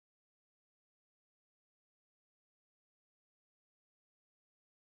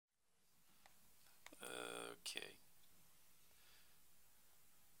Okay.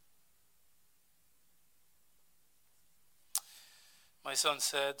 My son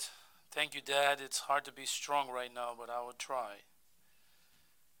said, "Thank you, Dad. It's hard to be strong right now, but I will try.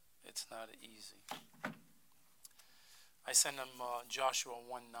 It's not easy." I sent him Joshua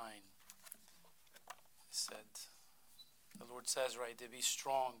 1:9. He said, the Lord says right there, be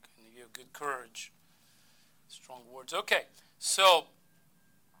strong and you have good courage. Strong words. Okay, so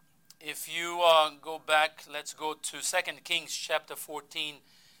if you go back, let's go to 2 Kings chapter 14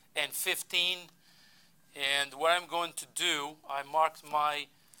 and 15. And what I'm going to do, I marked my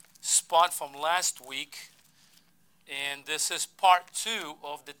spot from last week. And this is part 2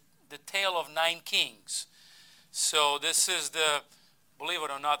 of the tale of 9 kings. So this is believe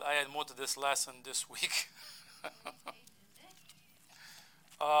it or not, I had more to this lesson this week.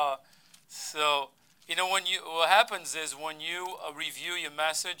 So, what happens is when you review your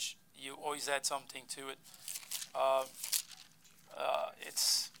message, you always add something to it.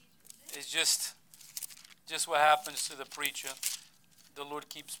 It's just what happens to the preacher. The Lord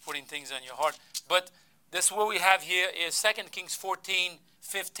keeps putting things on your heart. But this what we have here is 2 Kings 14,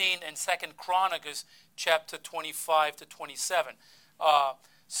 15, and 2 Chronicles chapter 25 to 27.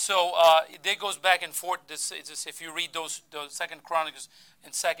 It goes back and forth. If you read those 2 Chronicles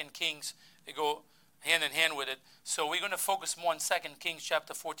and 2 Kings, they go hand in hand with it. So we're going to focus more on 2 Kings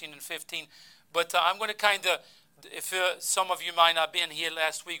chapter 14 and 15. But I'm going to kind of, if some of you might not been here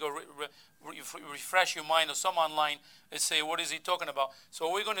last week, or refresh your mind, or some online, and say, what is he talking about? So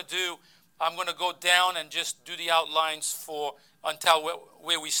what we're going to do, I'm going to go down and just do the outlines until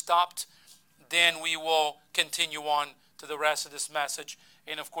where we stopped. Then we will continue on to the rest of this message.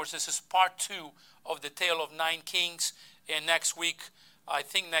 And of course, this is part 2 of the tale of 9 kings. And next week, I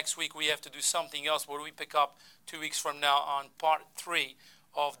think next week we have to do something else, where we pick up 2 weeks from now on part 3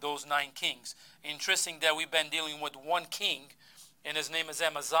 of those 9 kings. Interesting that we've been dealing with one king, and his name is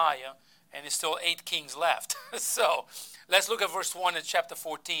Amaziah, and there's still 8 kings left. So let's look at verse 1 in chapter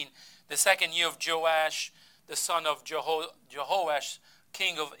 14. The second year of Joash, the son of Jehoash,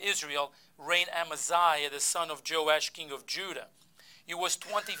 king of Israel, reigned Amaziah, the son of Joash, king of Judah. He was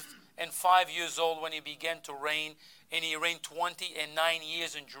 25 years old when he began to reign, and he reigned 29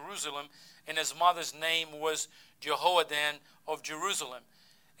 years in Jerusalem, and his mother's name was Jehoadan of Jerusalem.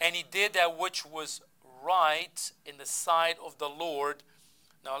 And he did that which was right in the sight of the Lord.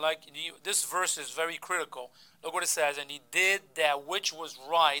 Now, this verse is very critical. Look what it says. And he did that which was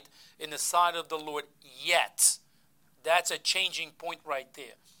right in the sight of the Lord, yet. That's a changing point right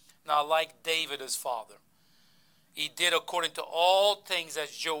there. Now, like David, his father, he did according to all things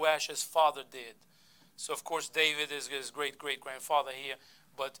as Joash, his father, did. So, of course, David is his great-great-grandfather here.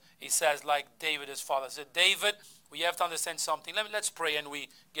 But he says, like David, his father. He said, David, we have to understand something. Let's pray and we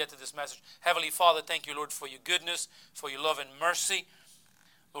get to this message. Heavenly Father, thank you, Lord, for your goodness, for your love and mercy.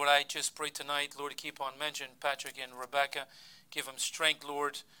 Lord, I just pray tonight, Lord, keep on mentioning Patrick and Rebecca. Give them strength,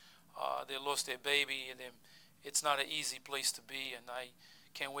 Lord. They lost their baby, and it's not an easy place to be, and I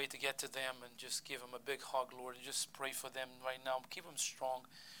can't wait to get to them and just give them a big hug, Lord, and just pray for them right now. Keep them strong.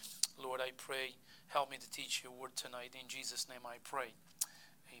 Lord, I pray, help me to teach your word tonight. In Jesus' name I pray.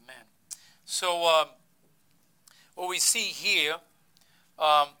 Amen. So, what we see here,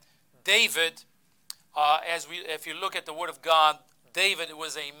 David, if you look at the word of God, David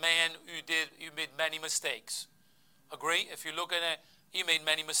was a man who made many mistakes. Agree? If you look at it, he made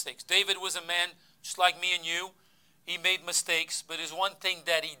many mistakes. David was a man just like me and you. He made mistakes, but there's one thing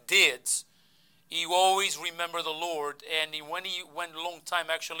that he did. He always remembered the Lord, and when he went a long time,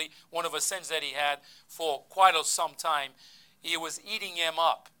 actually, one of the sins that he had for quite some time, he was eating him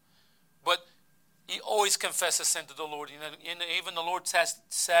up. But he always confessed his sin to the Lord. Even the Lord says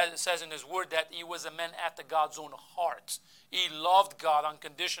in his word that he was a man after God's own heart. He loved God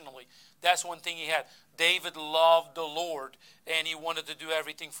unconditionally. That's one thing he had. David loved the Lord, and he wanted to do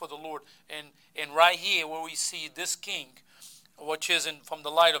everything for the Lord. And right here where we see this king, which is from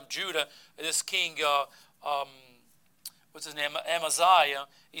the light of Judah, this king, what's his name, Amaziah,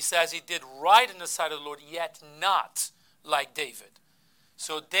 he says he did right in the sight of the Lord, yet not like David.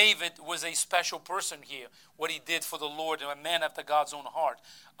 So David was a special person here, what he did for the Lord, and a man after God's own heart.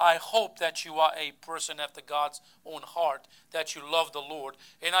 I hope that you are a person after God's own heart, that you love the Lord,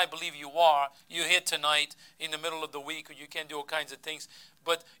 and I believe you are. You're here tonight in the middle of the week, or you can do all kinds of things,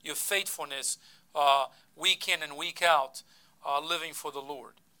 but your faithfulness, week in and week out, living for the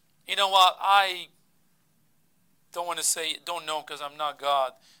Lord. You know what, I don't know because I'm not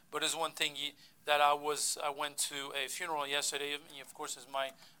God, but there's one thing that I went to a funeral yesterday. Of course, it's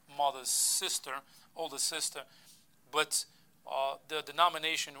my mother's sister, older sister. But the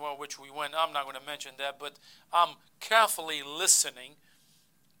denomination which we went, I'm not going to mention that, but I'm carefully listening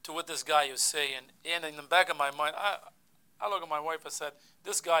to what this guy is saying. And in the back of my mind, I look at my wife and said,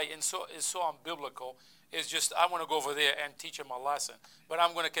 this guy is so unbiblical. It's just, I want to go over there and teach him a lesson. But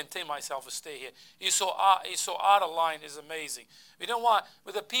I'm going to contain myself and stay here. He's so out of line. It's amazing. You know what?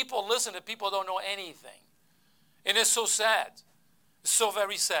 But the people listen, the people don't know anything. And it's so sad. It's so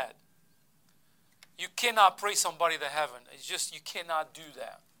very sad. You cannot pray somebody to heaven. It's just, you cannot do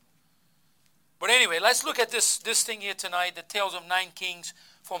that. But anyway, let's look at this thing here tonight, the Tales of 9 Kings,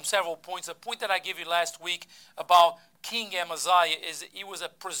 from several points. The point that I gave you last week about King Amaziah is he was a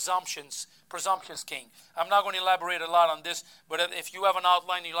presumptuous king. I'm not going to elaborate a lot on this, but if you have an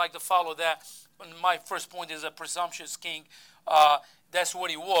outline you like to follow that, my first point is a presumptuous king. That's what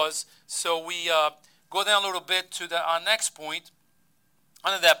he was. So we go down a little bit to our next point.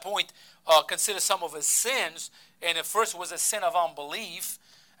 Under that point, consider some of his sins. And the first was a sin of unbelief.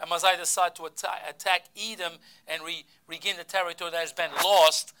 Amaziah decided to attack Edom and regain the territory that has been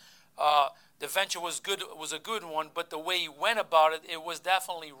lost. The venture was a good one, but the way he went about it, it was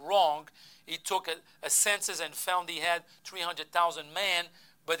definitely wrong. He took a census and found he had 300,000 men,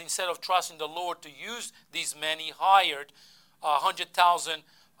 but instead of trusting the Lord to use these men, he hired 100,000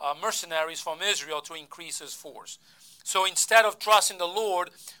 mercenaries from Israel to increase his force. So instead of trusting the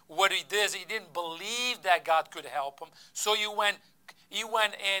Lord, what he did is he didn't believe that God could help him. So he went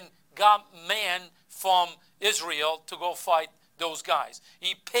and got men from Israel to go fight those guys.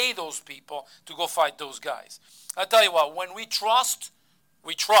 He paid those people to go fight those guys. I tell you what, when we trust,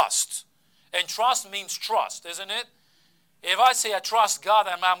 we trust. And trust means trust, isn't it? If I say I trust God,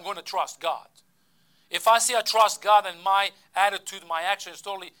 I'm going to trust God. If I say I trust God and my attitude, my action is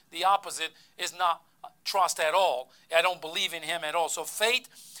totally the opposite, is not trust at all. I don't believe in him at all. So faith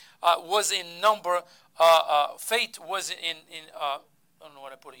was in number. Faith was in I don't know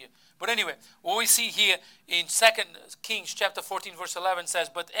what I put here. But anyway, what we see here in 2 Kings chapter 14 verse 11 says,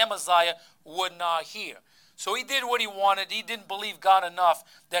 but Amaziah would not hear. So he did what he wanted. He didn't believe God enough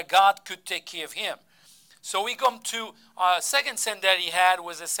that God could take care of him. So we come to second sin that he had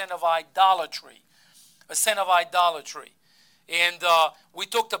was a sin of idolatry. A sin of idolatry. And we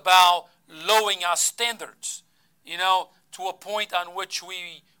talked about lowering our standards, to a point on which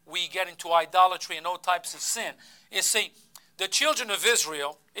we get into idolatry and all types of sin. You see, the children of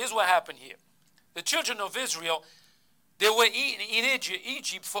Israel, here's what happened here. The children of Israel, they were in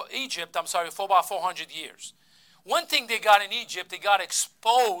Egypt for about 400 years. One thing they got in Egypt, they got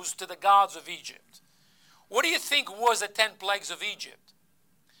exposed to the gods of Egypt. What do you think was the 10 plagues of Egypt?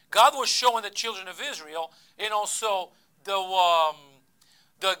 God was showing the children of Israel and also the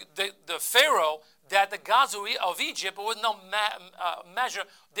Pharaoh that the gods of Egypt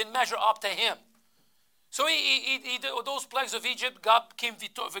didn't measure up to him. So those plagues of Egypt, God became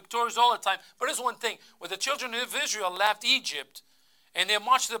victorious all the time. But there's one thing. When the children of Israel left Egypt and they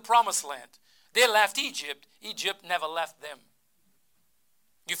marched to the promised land, they left Egypt. Egypt never left them.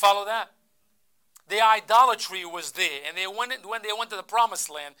 You follow that? The idolatry was there. And when they went to the promised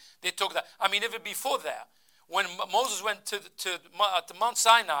land, they took that. Even before that, when Moses went to Mount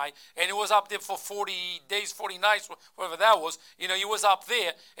Sinai and he was up there for 40 days, 40 nights, whatever that was, he was up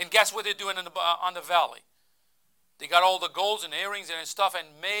there. And guess what they're doing on the valley? They got all the golds and earrings and stuff and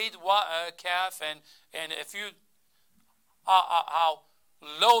made a calf. And if you, how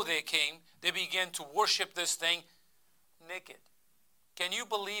low they came, they began to worship this thing naked. Can you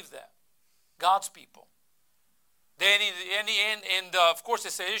believe that? God's people. Then in the end, of course, they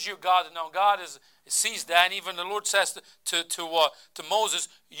say, "Is your God?" Now God sees that, and even the Lord says to Moses,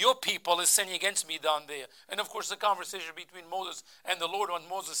 "Your people is sinning against me down there." And of course, the conversation between Moses and the Lord, when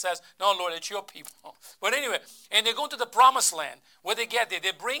Moses says, "No, Lord, it's your people." But anyway, and they go to the promised land. Where they get there,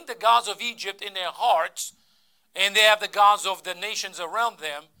 they bring the gods of Egypt in their hearts, and they have the gods of the nations around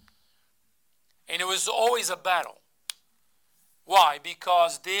them, and it was always a battle. Why?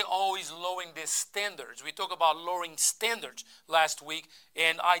 Because they're always lowering their standards. We talked about lowering standards last week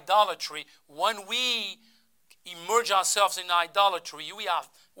and idolatry. When we immerse ourselves in idolatry, we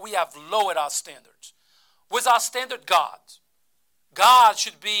have lowered our standards. What's our standard? God. God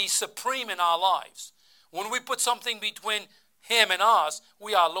should be supreme in our lives. When we put something between him and us,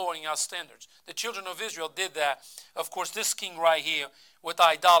 we are lowering our standards. The children of Israel did that. Of course, this king right here with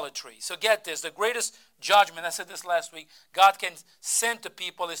idolatry. So get this, the greatest judgment, I said this last week, God can send to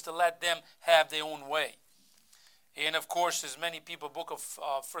people is to let them have their own way. And of course, as many people,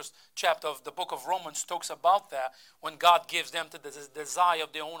 first chapter of the book of Romans talks about that, when God gives them to the desire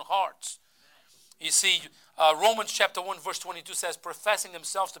of their own hearts. You see, Romans chapter 1 verse 22 says, professing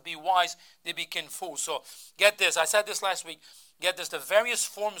themselves to be wise, they became fools. So get this, I said this last week, get this, the various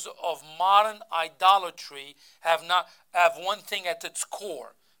forms of modern idolatry have one thing at its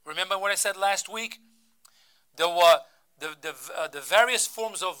core. Remember what I said last week? The various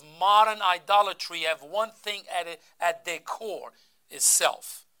forms of modern idolatry have one thing at their core, is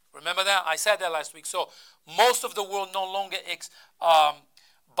self. Remember that? I said that last week. So most of the world no longer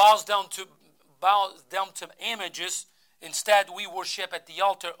bows down to images. Instead, we worship at the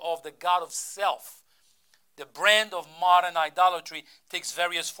altar of the God of self. The brand of modern idolatry takes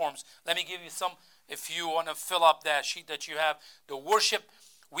various forms. Let me give you some, if you want to fill up that sheet that you have.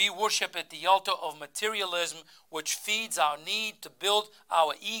 We worship at the altar of materialism, which feeds our need to build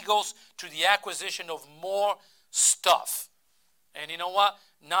our egos through the acquisition of more stuff. And you know what?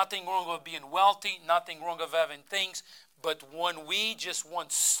 Nothing wrong with being wealthy, nothing wrong with having things, but when we just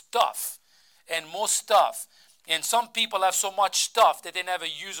want stuff and more stuff, and some people have so much stuff that they never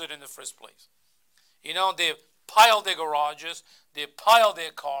use it in the first place. You know, they pile their garages, they pile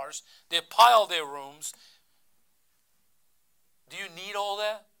their cars, they pile their rooms. Do you need all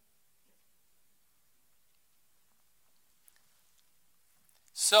that?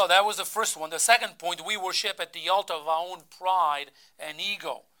 So that was the first one. The second point, we worship at the altar of our own pride and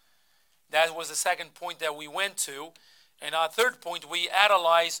ego. That was the second point that we went to. And our third point, we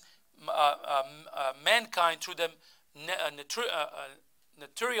idolize mankind through the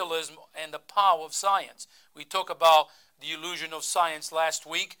materialism and the power of science. We talked about the illusion of science last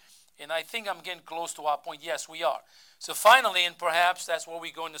week, and I think I'm getting close to our point. Yes, we are. So finally, and perhaps that's where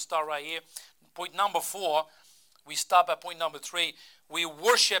we're going to start right here, point number 4, we stop at point number 3. We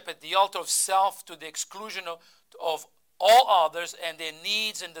worship at the altar of self to the exclusion of all others and their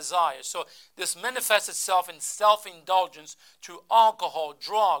needs and desires. So this manifests itself in self-indulgence through alcohol,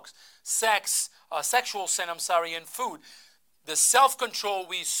 drugs, sex, sexual sin, and food. The self-control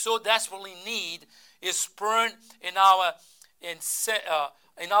we so desperately need is spurned in our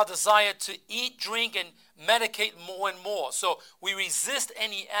desire to eat, drink, and medicate more and more. So we resist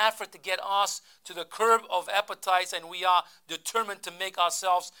any effort to get us to the curb of appetites, and we are determined to make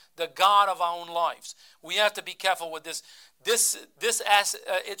ourselves the God of our own lives. We have to be careful with this. This has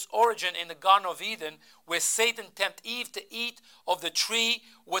its origin in the Garden of Eden, where Satan tempted Eve to eat of the tree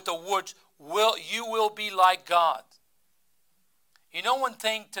with the words, "You will be like God." You know one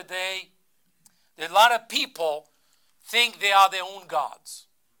thing today, a lot of people think they are their own gods.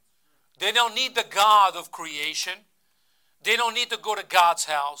 They don't need the God of creation. They don't need to go to God's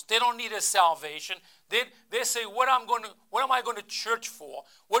house. They don't need a salvation. They say, what am I going to church for?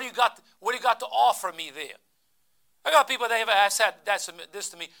 What do you got to offer me there? I got people that have said this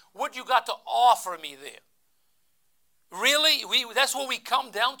to me. What you got to offer me there? Really? That's what we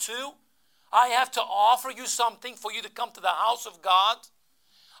come down to? I have to offer you something for you to come to the house of God?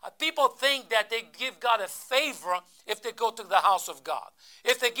 People think that they give God a favor if they go to the house of God.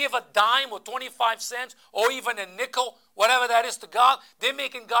 If they give a dime or 25 cents or even a nickel, whatever that is to God, they're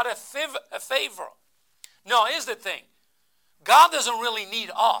making God a favor. No, here's the thing. God doesn't really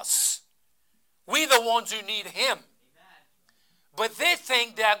need us. We're the ones who need Him. But they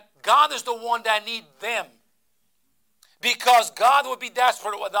think that God is the one that needs them, because God would be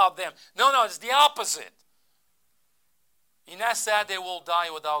desperate without them. No, it's the opposite. In that sad, they will die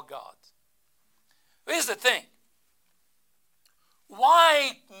without God. Here's the thing.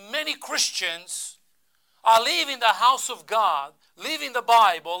 Why many Christians are leaving the house of God, leaving the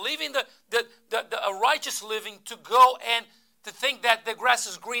Bible, leaving the righteous living to go and to think that the grass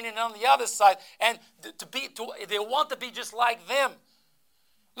is green and on the other side, and they want to be just like them.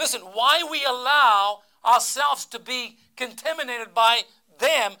 Listen, why we allow ourselves to be contaminated by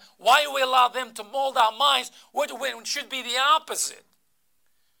them, why we allow them to mold our minds, when it should be the opposite.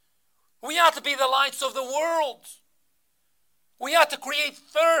 We have to be the lights of the world. We have to create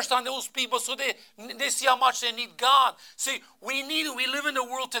thirst on those people so they see how much they need God. See, we live in a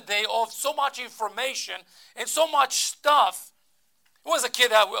world today of so much information and so much stuff. There was a kid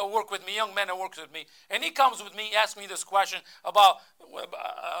that worked with me, young man that works with me, and he comes with me, asks me this question about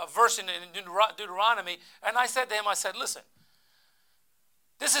a verse in Deuteronomy, and I said to him, listen,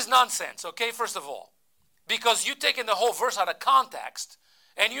 this is nonsense, okay, first of all, because you're taking the whole verse out of context,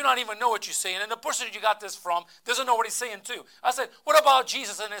 and you don't even know what you're saying, and the person you got this from doesn't know what he's saying too. I said, what about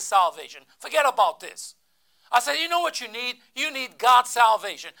Jesus and His salvation? Forget about this. I said, you know what you need? You need God's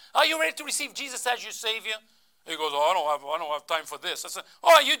salvation. Are you ready to receive Jesus as your Savior? He goes, I don't have time for this. I said,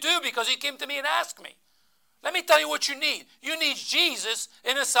 you do, because He came to me and asked me. Let me tell you what you need. You need Jesus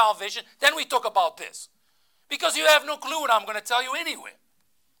and His salvation. Then we talk about this, because you have no clue what I'm going to tell you anyway.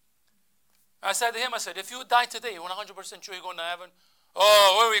 I said to him, I said, if you die today, you're 100% sure you're going to heaven?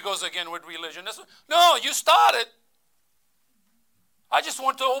 Oh, where he goes again with religion. No, you started. I just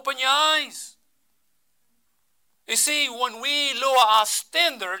want to open your eyes. You see, when we lower our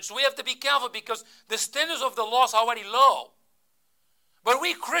standards, we have to be careful because the standards of the lost are already low. But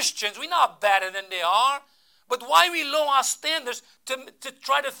we Christians, we're not better than they are. But why we lower our standards to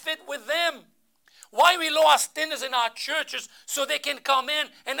try to fit with them? Why we lower our standards in our churches so they can come in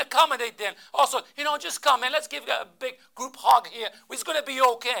and accommodate them? Also, just come in. Let's give a big group hug here. It's going to be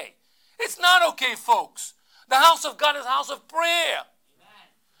okay. It's not okay, folks. The house of God is a house of prayer.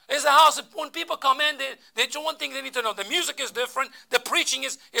 It's a house of, when people come in, there's one thing they need to know. The music is different. The preaching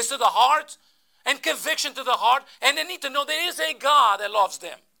is to the heart and conviction to the heart. And they need to know there is a God that loves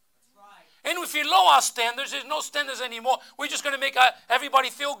them. Right. And if you lower our standards, there's no standards anymore. We're just going to make everybody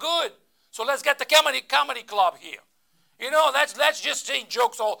feel good. So let's get the comedy club here. Let's just say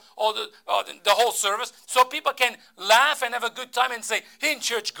jokes all the whole service so people can laugh and have a good time and say, in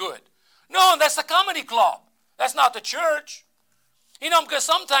church good. No, that's the comedy club. That's not the church. Because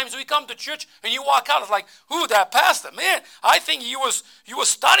sometimes we come to church and you walk out, it's like, who, that pastor? Man, I think you was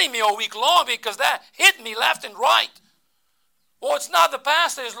studying me all week long because that hit me left and right. Well, it's not the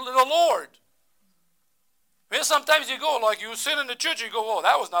pastor, it's the Lord. And sometimes you go, like you sit in the church, you go, oh,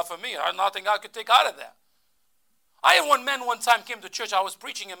 that was not for me. There's nothing I could take out of that. I had one man one time came to church. I was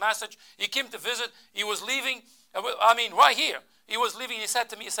preaching a message. He came to visit. He was leaving. Right here. He was leaving. He said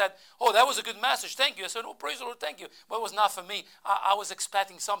to me, oh, that was a good message. Thank you. I said, oh, praise the Lord, thank you. But it was not for me. I was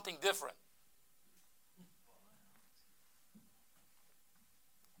expecting something different.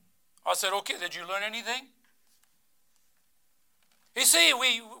 I said, okay, did you learn anything? You see,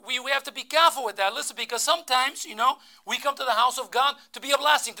 we have to be careful with that. Listen, because sometimes, we come to the house of God to be a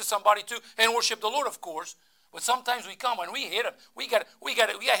blessing to somebody too and worship the Lord, of course. But sometimes we come and we hit him. We got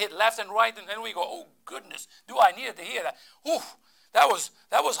hit left and right, and then we go, oh goodness, do I need to hear that? Ooh, that was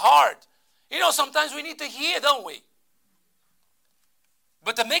hard. Sometimes we need to hear, don't we?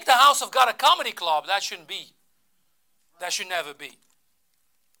 But to make the house of God a comedy club, that shouldn't be. That should never be.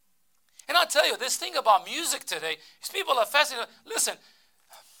 And I'll tell you, this thing about music today is people are fascinated. Listen,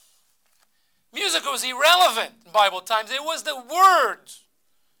 music was irrelevant in Bible times. It was the word,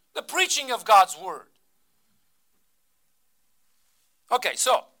 the preaching of God's word. Okay,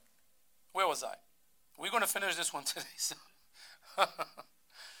 so, where was I? We're going to finish this one today.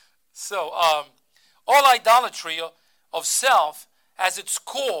 So, all idolatry of self has its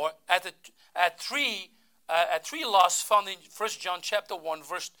core at three lusts found in 1 John chapter 1,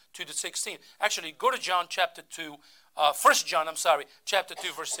 verse 2 to 16. Actually, go to John chapter 2, 1 John, chapter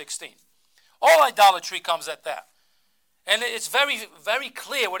 2, verse 16. All idolatry comes at that. And it's very, very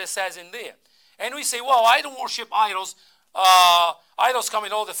clear what it says in there. And we say, well, I don't worship idols. Idols come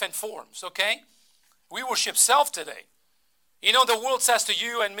in all different forms, okay? We worship self today. The world says to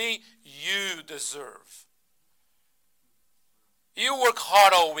you and me, you deserve. You work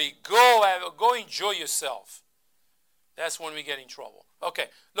hard all week. Go enjoy yourself. That's when we get in trouble. Okay,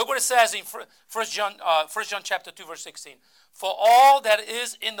 look what it says in 1 John chapter 2, verse 16. For all that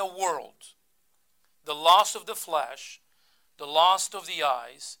is in the world, the lust of the flesh, the lust of the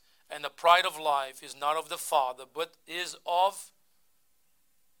eyes, and the pride of life is not of the Father, but is of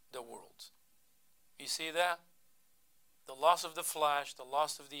the world. You see that? The lust of the flesh, the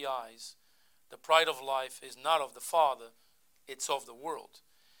lust of the eyes, the pride of life is not of the Father, it's of the world.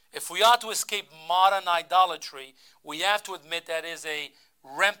 If we are to escape modern idolatry, we have to admit that is a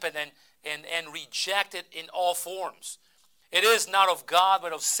rampant and rejected in all forms. It is not of God,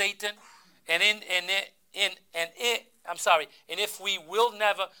 but of Satan. And if we will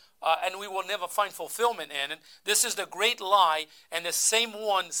never, and we will never find fulfillment in it, this is the great lie, and the same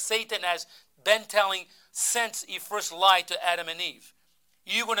one Satan has been telling since he first lied to Adam and Eve.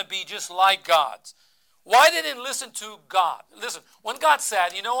 You're going to be just like God. Why they didn't listen to God? Listen, when God said,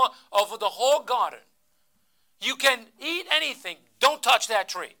 of the whole garden, you can eat anything, don't touch that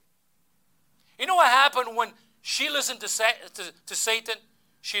tree. You know what happened when she listened to Satan?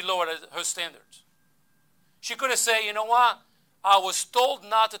 She lowered her standards. She could have said, you know what? I was told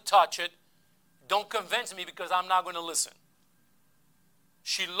not to touch it. Don't convince me because I'm not going to listen.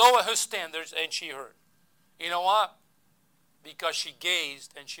 She lowered her standards and she heard. You know what? Because she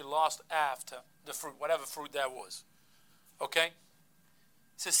gazed and she lost after the fruit, whatever fruit that was. Okay?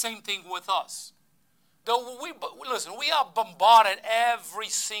 It's the same thing with us. Listen, we are bombarded every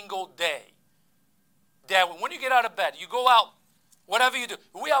single day. That when you get out of bed, you go out, whatever you do,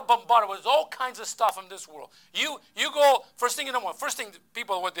 we are bombarded with all kinds of stuff in this world. You go, first thing in the morning, first thing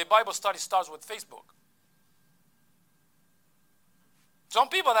people, when the Bible study starts with Facebook. Some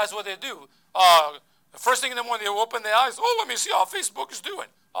people, that's what they do. The first thing in the morning, they open their eyes. Oh, let me see how Facebook is doing.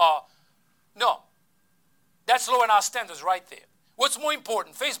 No. That's lowering our standards right there. What's more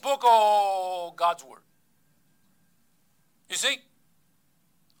important, Facebook or God's Word? You see?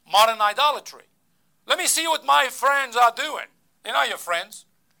 Modern idolatry. Let me see what my friends are doing. They're not your friends.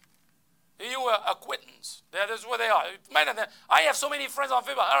 They're your acquaintance. That's what they are. Many of them. I have so many friends on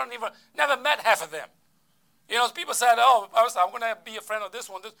Facebook, I never met half of them. You know, people said, oh, I'm going to be a friend of this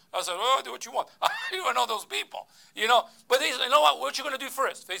one. I said, oh, do what you want. I don't even know those people. You know, but they said, you know what you going to do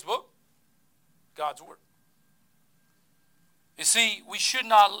first? Facebook? God's Word. You see, we should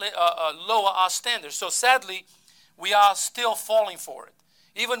not lower our standards. So sadly, we are still falling for it.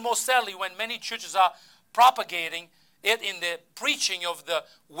 Even more sadly, when many churches are propagating it in the preaching of the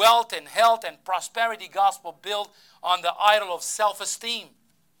wealth and health and prosperity gospel built on the idol of self-esteem.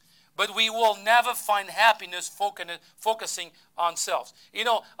 But we will never find happiness focusing on selves. You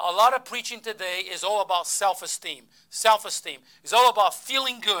know, a lot of preaching today is all about self-esteem. Self-esteem. It's all about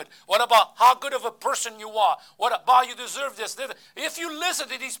feeling good. What about how good of a person you are? What about you deserve this? If you listen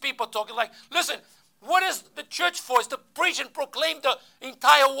to these people talking like, listen, what is the church for? It's to preach and proclaim the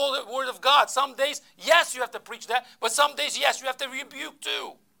entire word of God. Some days, yes, you have to preach that. But some days, yes, you have to rebuke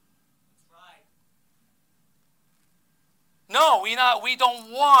too. No, we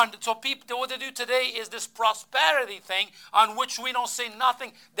don't want. So people, what they do today is this prosperity thing on which we don't say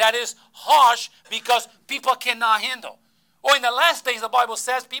nothing that is harsh because people cannot handle. Or in the last days, the Bible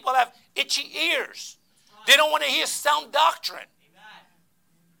says people have itchy ears. They don't want to hear sound doctrine. Amen.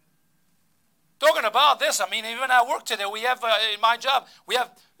 Talking about this, I mean, even at work today, we have, in my job, we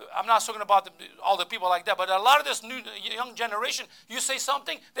have, I'm not talking about all the people like that, but a lot of this new young generation, you say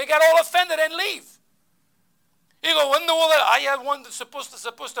something, they get all offended and leave. You go, when the world, I had one that's supposed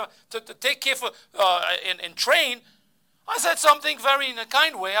to take care for and train. I said something very in a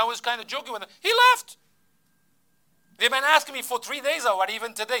kind way. I was kind of joking with him. He left. They've been asking me for 3 days already,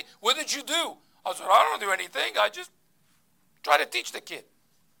 even today. What did you do? I said, I don't do anything. I just try to teach the kid.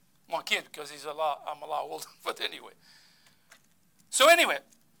 Well, kid, because I'm a lot older. But anyway. So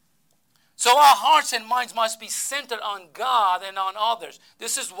our hearts and minds must be centered on God and on others.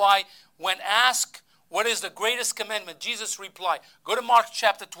 This is why when asked, what is the greatest commandment? Jesus replied. Go to Mark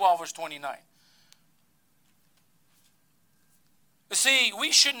chapter 12, verse 29. You see,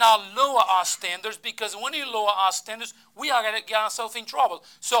 we should not lower our standards because when you lower our standards, we are going to get ourselves in trouble.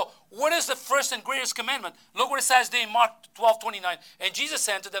 So, what is the first and greatest commandment? Look what it says there in Mark 12, 29. And Jesus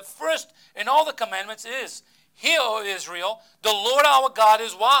answered, the first in all the commandments is, Hear, O Israel, the Lord our God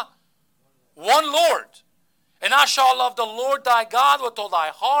is what? One Lord. And thou shalt love the Lord thy God with all thy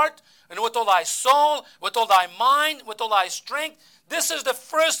heart, and with all thy soul, with all thy mind, with all thy strength. This is the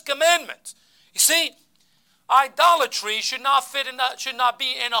first commandment. You see, idolatry should not be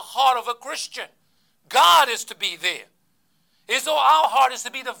in the heart of a Christian. God is to be there. As though our heart is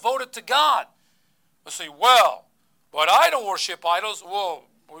to be devoted to God. I say, well, but I don't worship idols. Well,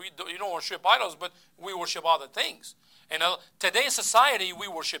 you don't worship idols, but we worship other things. And today's society, we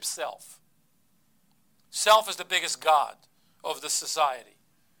worship self. Self is the biggest god of the society.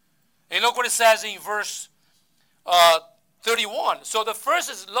 And look what it says in verse 31. So the first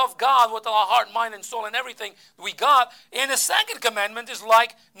is love God with our heart, mind, and soul, and everything we got. And the second commandment is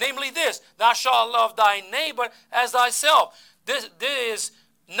like, namely this, thou shalt love thy neighbor as thyself. There is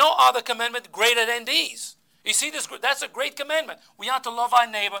no other commandment greater than these. You see, that's a great commandment. We have to love our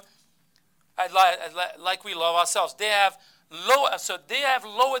neighbor like we love ourselves. They have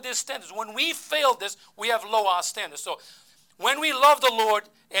lowered their standards. When we fail this, we have lowered our standards. So when we love the Lord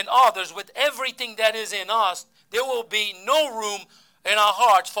and others with everything that is in us, there will be no room in our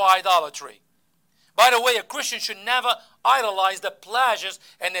hearts for idolatry. By the way, a Christian should never idolize the pleasures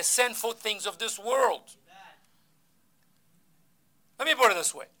and the sinful things of this world. Let me put it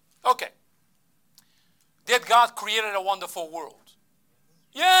this way. Okay. Did God create a wonderful world?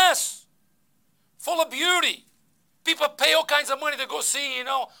 Yes. Full of beauty. People pay all kinds of money to go see,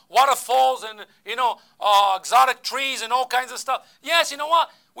 waterfalls and, exotic trees and all kinds of stuff. Yes, you know what?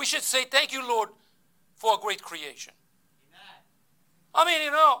 We should say, thank you, Lord, for a great creation. Amen. I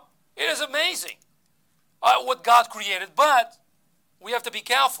mean, it is amazing what God created, but we have to be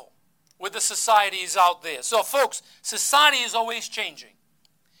careful with the societies out there. So, folks, society is always changing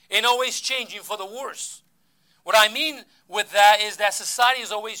and always changing for the worse. What I mean with that is that society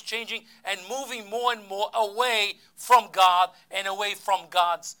is always changing and moving more and more away from God and away from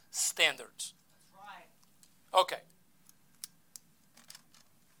God's standards. That's right. Okay.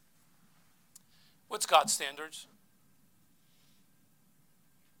 What's God's standards?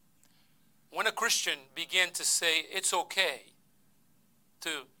 When a Christian begins to say it's okay to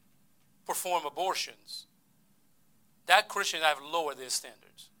perform abortions, that Christian have lowered their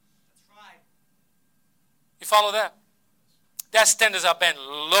standards. That's right. You follow that? That standards have been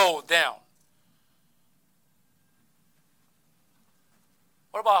low down.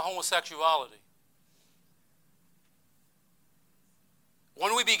 What about homosexuality?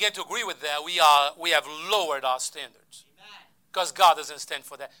 When we begin to agree with that, we have lowered our standards. Because God doesn't stand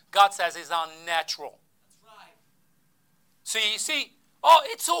for that. God says it's unnatural. That's right. See, oh,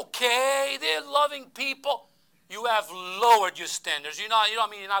 it's okay. They're loving people. You have lowered your standards. You know what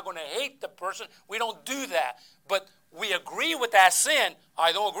I mean? You're not going to hate the person. We don't do that. But we agree with that sin.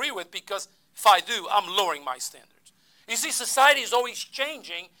 I don't agree with, because if I do, I'm lowering my standards. You see, society is always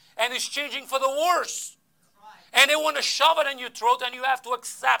changing, and it's changing for the worse. And they want to shove it in your throat, and you have to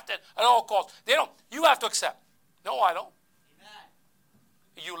accept it at all costs. You have to accept. No, I don't.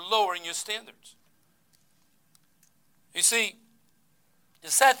 Amen. You're lowering your standards. You see, the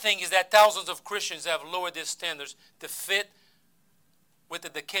sad thing is that thousands of Christians have lowered their standards to fit with the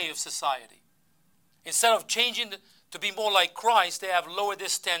decay of society. Instead of changing to be more like Christ, they have lowered their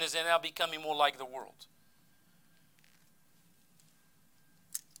standards and are becoming more like the world.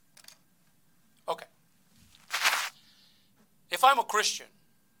 Okay. If I'm a Christian,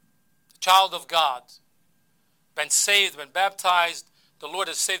 a child of God, been saved, been baptized, the Lord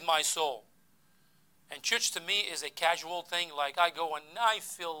has saved my soul, and church to me is a casual thing, like I go and I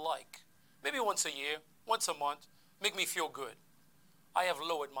feel like, maybe once a year, once a month, make me feel good. I have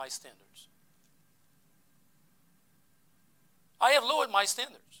lowered my standards. I have lowered my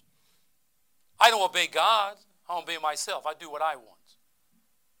standards. I don't obey God. I obey myself. I do what I want.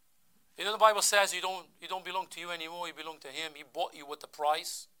 You know, the Bible says you don't belong to you anymore. You belong to Him. He bought you with a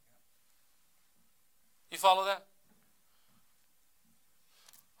price. You follow that?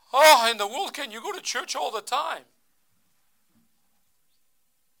 Oh, in the world, can you go to church all the time?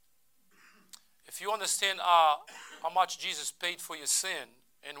 If you understand how much Jesus paid for your sin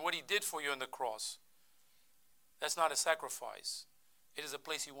and what He did for you on the cross, that's not a sacrifice. It is a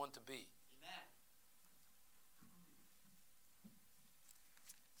place you want to be.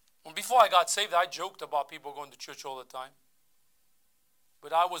 When before I got saved, I joked about people going to church all the time.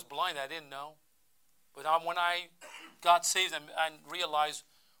 But I was blind. I didn't know. But when I got saved and realized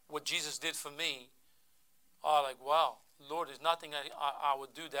what Jesus did for me, I was like, wow, Lord, there's nothing I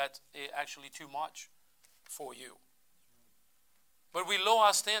would do that actually too much for you. But we lower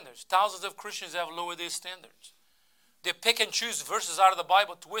our standards. Thousands of Christians have lowered their standards. They pick and choose verses out of the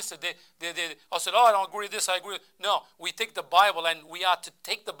Bible, twist it. I said, oh, I don't agree with this, I agree with... No, we take the Bible, and we are to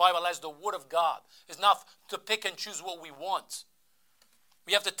take the Bible as the Word of God. It's not to pick and choose what we want.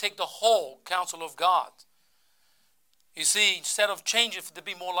 We have to take the whole counsel of God. You see, instead of changing to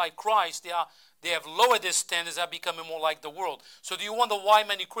be more like Christ, they have lowered their standards and are becoming more like the world. So do you wonder why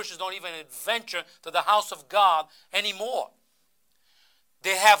many Christians don't even venture to the house of God anymore?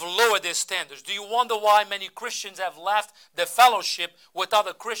 They have lowered their standards. Do you wonder why many Christians have left the fellowship with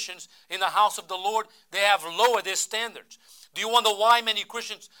other Christians in the house of the Lord? They have lowered their standards. Do you wonder why many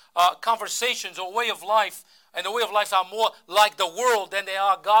Christians' conversations or way of life and the way of life are more like the world than they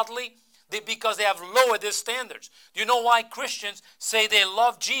are godly? Because they have lowered their standards. Do you know why Christians say they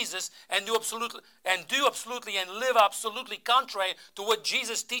love Jesus and do absolutely and live absolutely contrary to what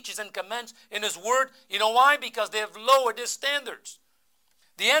Jesus teaches and commands in His Word? You know why? Because they have lowered their standards.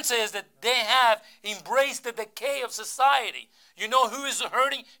 The answer is that they have embraced the decay of society. You know who is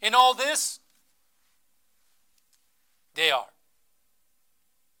hurting in all this? They are.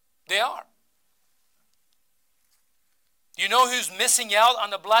 They are. You know who's missing out on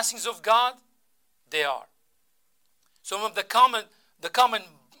the blessings of God? They are. Some of the common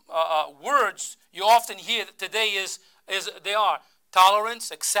words you often hear today is they are tolerance,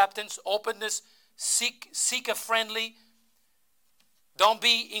 acceptance, openness, seeker-friendly. Don't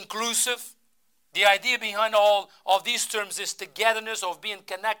be inclusive. The idea behind all of these terms is togetherness, of being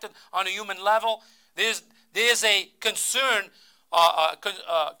connected on a human level. There's a concern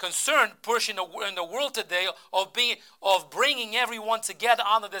push in the world today of bringing everyone together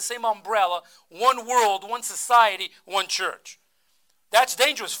under the same umbrella, one world, one society, one church. That's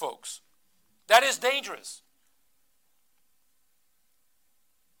dangerous, folks. That is dangerous.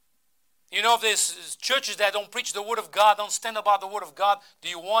 You know, if there's churches that don't preach the Word of God, don't stand about the Word of God, do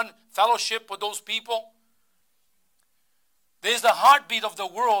you want fellowship with those people? There's the heartbeat of the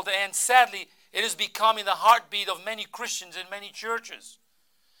world, and sadly, it is becoming the heartbeat of many Christians in many churches.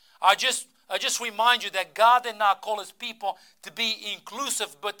 I just remind you that God did not call His people to be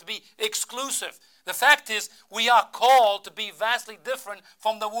inclusive, but to be exclusive. The fact is, we are called to be vastly different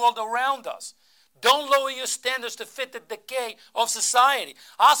from the world around us. Don't lower your standards to fit the decay of society.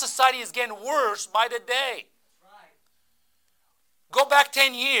 Our society is getting worse by the day. Go back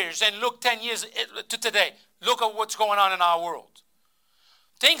 10 years and look 10 years to today. Look at what's going on in our world.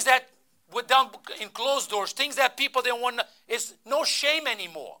 Things that were done in closed doors, things that people didn't want to, it's no shame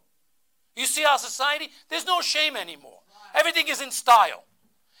anymore. You see our society? There's no shame anymore. Everything is in style.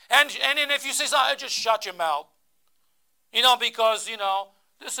 And then if you say something, just shut your mouth. Because,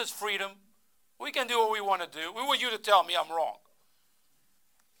 this is freedom. We can do what we want to do. Who are you to tell me I'm wrong?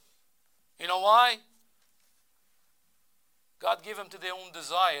 You know why? God gave them to their own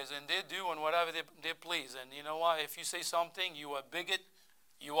desires, and they're doing whatever they please. And you know what? If you say something, you are a bigot,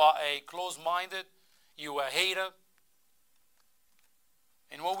 you are a closed-minded, you are a hater.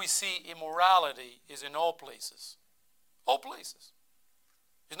 And what we see, immorality is in all places. All places.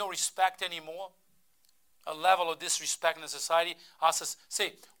 There's no respect anymore. A level of disrespect in the society.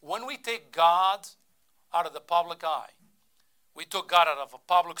 See, when we take God out of the public eye, we took God out of the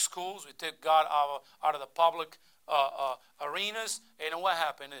public schools, we took God out of the public arenas, and what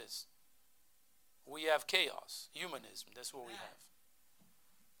happened is we have chaos, humanism. That's what we have.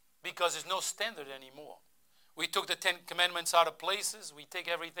 Because there's no standard anymore. We took the 10 Commandments out of places. We take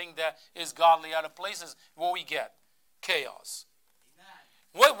everything that is godly out of places. What we get? Chaos.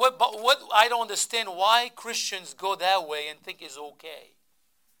 What I don't understand why Christians go that way and think it's okay.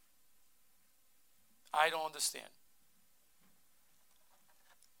 I don't understand.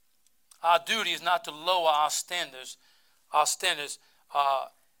 Our duty is not to lower our standards.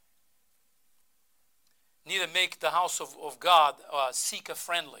 Neither make the house of God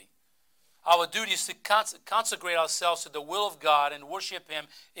seeker-friendly. Our duty is to consecrate ourselves to the will of God and worship Him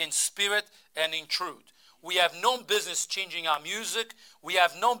in spirit and in truth. We have no business changing our music. We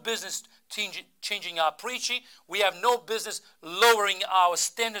have no business changing our preaching. We have no business lowering our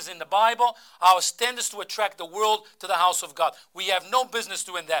standards in the Bible, our standards to attract the world to the house of God. We have no business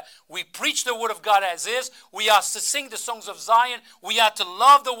doing that. We preach the word of God as is. We are to sing the songs of Zion. We are to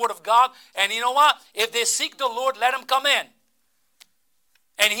love the word of God. And you know what? If they seek the Lord, let them come in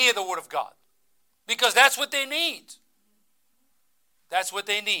and hear the word of God. Because that's what they need. That's what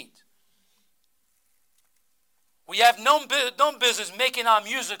they need. We have no business making our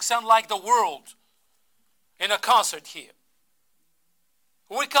music sound like the world in a concert here.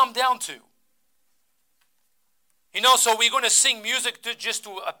 What we come down to. So we're going to sing music just to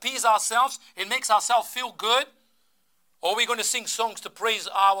appease ourselves. It makes ourselves feel good. Or we're going to sing songs to praise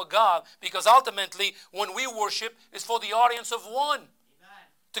our God. Because ultimately, when we worship, it's for the audience of one. Amen.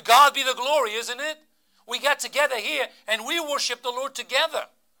 To God be the glory, isn't it? We get together here and we worship the Lord together.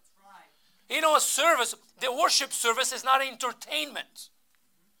 A service, the worship service is not entertainment.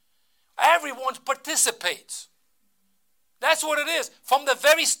 Everyone participates. That's what it is. From the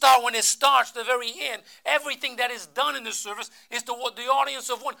very start, when it starts, the very end, everything that is done in the service is to what the audience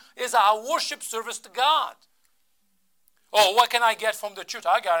of one is our worship service to God. Oh, what can I get from the church?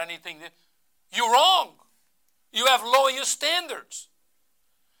 I got anything. You're wrong. You have lowered your standards.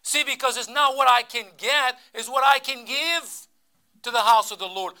 See, because it's not what I can get, it's what I can give to the house of the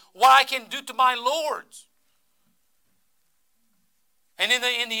Lord. What I can do to my Lord. And in the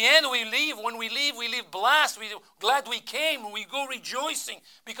end, when we leave blessed. We're glad we came. And we go rejoicing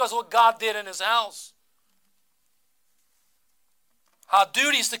because of what God did in His house. Our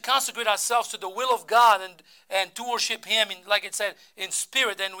duty is to consecrate ourselves to the will of God and to worship Him, like it said, in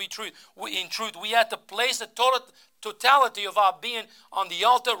spirit and in truth. We have to place the totality of our being on the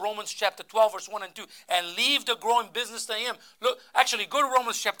altar, Romans chapter 12, verse 1 and 2, and leave the growing business to Him. Look, actually, go to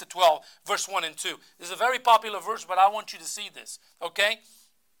Romans chapter 12, verse 1 and 2. This is a very popular verse, but I want you to see this, okay?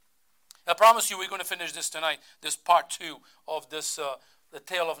 I promise you we're going to finish this tonight, this part 2 of this, the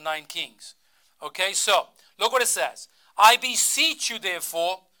tale of 9 kings. Okay, so, look what it says. I beseech you,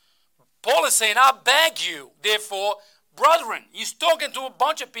 therefore, Paul is saying, I beg you, therefore, brethren. He's talking to a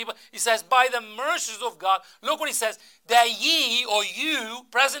bunch of people. He says, by the mercies of God, look what he says, that ye, or you,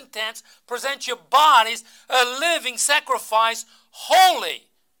 present tense, present your bodies a living sacrifice, holy.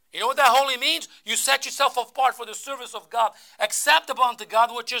 You know what that holy means? You set yourself apart for the service of God, acceptable unto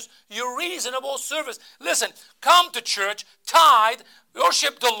God, which is your reasonable service. Listen, come to church, tithe,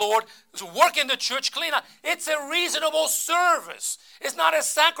 worship the Lord, work in the church, clean up. It's a reasonable service. It's not a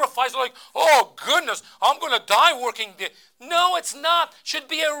sacrifice like, oh goodness, I'm going to die working there. No, it's not. It should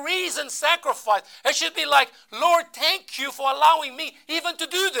be a reasoned sacrifice. It should be like, Lord, thank you for allowing me even to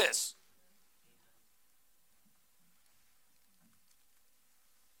do this.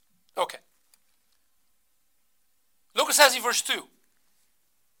 Okay. Look what it says in verse 2.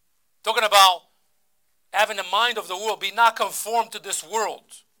 Talking about having the mind of the world, be not conformed to this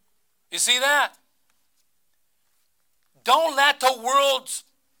world. You see that? Don't let the world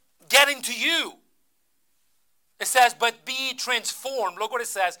get into you. It says, but be ye transformed. Look what it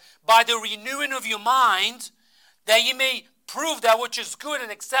says. By the renewing of your mind, that ye may prove that which is good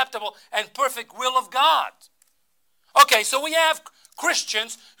and acceptable and perfect will of God. Okay, so we have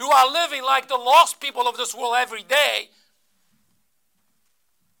Christians who are living like the lost people of this world every day.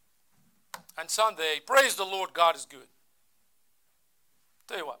 And Sunday, praise the Lord, God is good.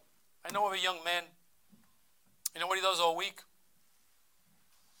 Tell you what, I know of a young man, you know what he does all week?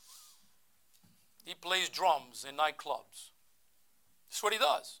 He plays drums in nightclubs. That's what he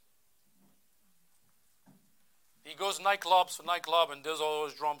does. He goes nightclubs for nightclub and does all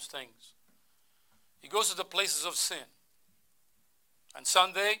those drums things. He goes to the places of sin. And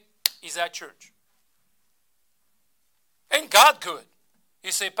Sunday, he's at church. Ain't God good?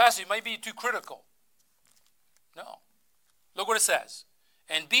 You say, Pastor, you might be too critical. No. Look what it says.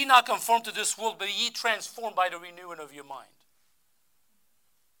 And be not conformed to this world, but ye transformed by the renewing of your mind.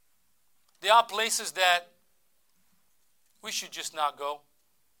 There are places that we should just not go.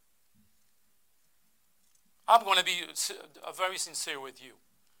 I'm going to be very sincere with you.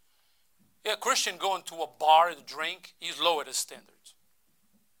 Yeah, a Christian going to a bar to drink, he's lowered his standards.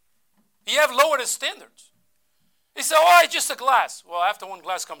 He have lowered his standards. He said, oh, it's just a glass. Well, after one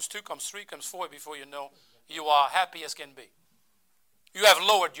glass comes two, comes three, comes four, before you know, you are happy as can be. You have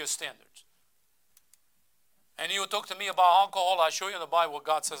lowered your standards. And you talk to me about alcohol, I'll show you in the Bible what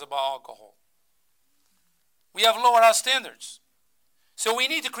God says about alcohol. We have lowered our standards. So we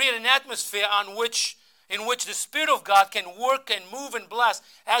need to create an atmosphere in which the Spirit of God can work and move and bless.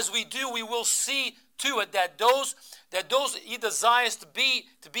 As we do, we will see to it that those He desires to be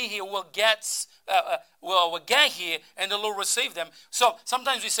here will get here, and the Lord will save them. So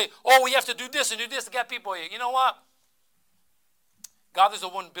sometimes we say, oh, we have to do this and do this to get people here. You know what? God is the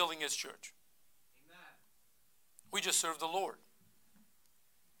one building His church. Amen. We just serve the Lord.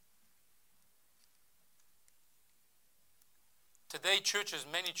 Today,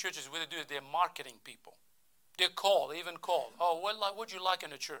 many churches, what they do is they're marketing people. They're called, even called. Oh, what would you like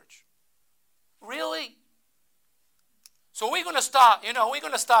in a church? Really? So we're going to start getting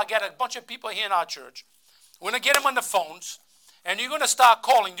a bunch of people here in our church. We're going to get them on the phones, and you're going to start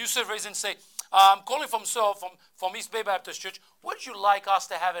calling, do surveys and say, I'm calling from East Bay Baptist Church. What would you like us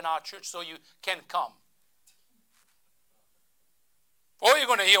to have in our church so you can come? Or you're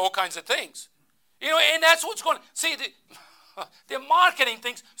going to hear all kinds of things. And that's what's going to, see, they're marketing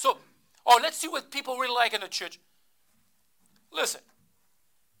things. So, let's see what people really like in the church. Listen.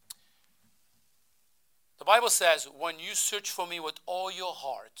 The Bible says, when you search for me with all your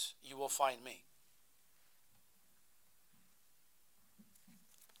heart, you will find me.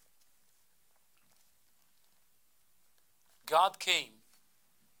 God came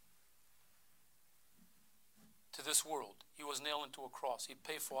to this world. He was nailed into a cross. He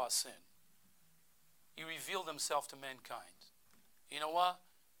paid for our sin. He revealed Himself to mankind. You know what?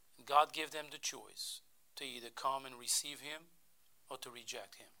 God gave them the choice to either come and receive Him or to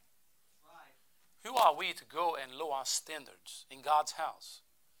reject Him. Right. Who are we to go and lower our standards in God's house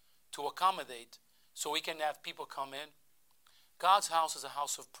to accommodate so we can have people come in? God's house is a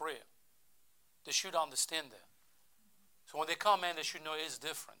house of prayer. They should understand that. So when they come in, they should know it's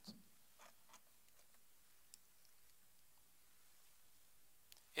different.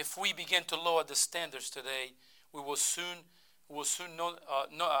 If we begin to lower the standards today, we will soon know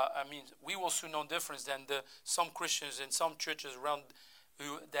no difference than some Christians in some churches around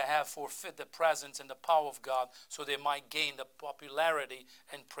that have forfeit the presence and the power of God, so they might gain the popularity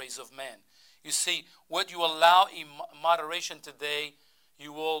and praise of man. You see, what you allow in moderation today,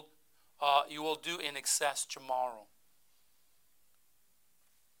 you will do in excess tomorrow.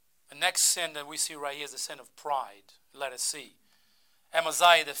 The next sin that we see right here is the sin of pride. Let us see.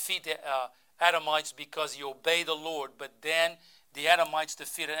 Amaziah defeated Edomites because he obeyed the Lord, but then the Edomites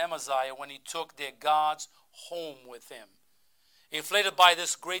defeated Amaziah when he took their gods home with him. Inflated by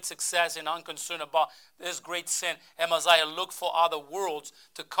this great success and unconcerned about this great sin, Amaziah looked for other worlds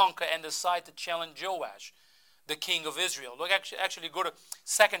to conquer and decided to challenge Joash, the king of Israel. Look, actually go to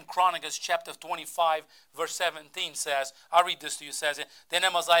 2 Chronicles chapter 25, verse 17 says, I'll read this to you, it says, then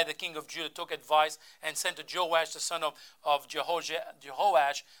Amaziah, the king of Judah, took advice and sent to Joash, the son of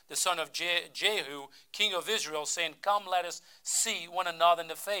Jehoash, the son of Jehu, king of Israel, saying, come, let us see one another in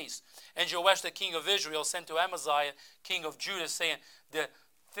the face. And Joash, the king of Israel, sent to Amaziah, king of Judah, saying, the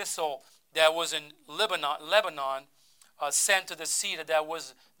thistle that was in Lebanon sent to the cedar that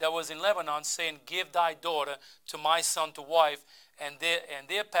was in Lebanon, saying, give thy daughter to my son to wife. And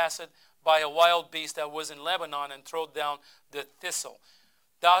there passed by a wild beast that was in Lebanon, and throwed down the thistle.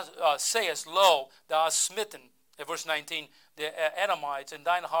 Thou sayest, lo, thou hast smitten verse 19, the Edomites, and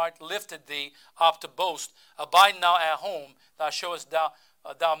thine heart lifted thee up to boast. Abide now at home, thou showest thou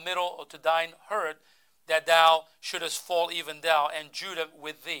middle to thine hurt, that thou shouldest fall even thou, and Judah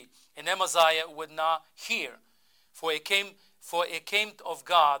with thee. And Amaziah would not hear, for it came of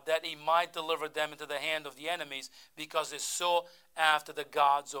God that he might deliver them into the hand of the enemies, because they sought after the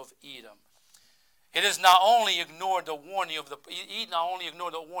gods of Edom. It is not only ignored the warning of he not only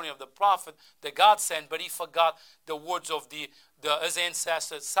ignored the warning of the prophet that God sent, but he forgot the words of his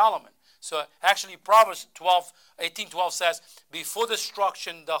ancestor Solomon. So actually Proverbs 18:12 says, before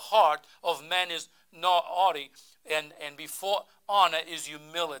destruction the heart of man is not haughty, and before honor is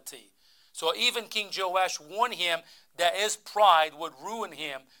humility. So even King Joash warned him that his pride would ruin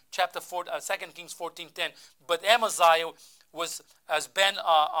him. 2 Kings 14:10. But Amaziah has been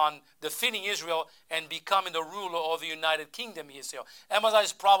on defeating Israel and becoming the ruler of the United Kingdom.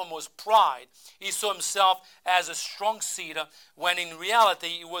 Amaziah's problem was pride. He saw himself as a strong cedar, when in reality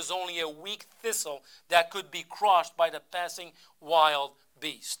he was only a weak thistle that could be crushed by the passing wild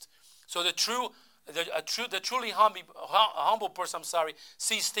beast. So the truly humble person,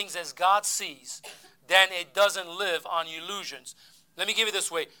 sees things as God sees. Then it doesn't live on illusions. Let me give it this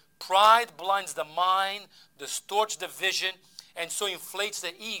way. Pride blinds the mind, distorts the vision, and so inflates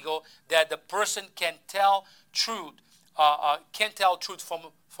the ego that the person can't tell truth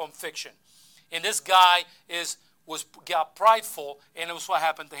from fiction. And this guy got prideful, and it was what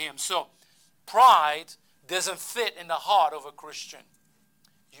happened to him. So pride doesn't fit in the heart of a Christian.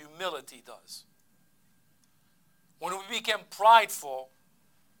 Humility does. When we become prideful,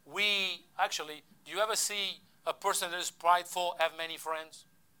 do you ever see a person that is prideful have many friends?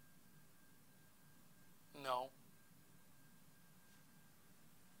 No.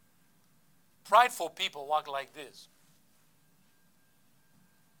 Prideful people walk like this.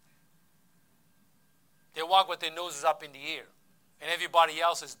 They walk with their noses up in the air, and everybody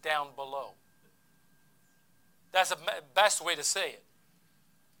else is down below. That's the best way to say it.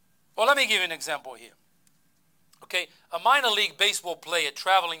 Well, let me give you an example here. Okay, a minor league baseball player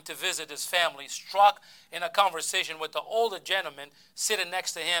traveling to visit his family struck in a conversation with the older gentleman sitting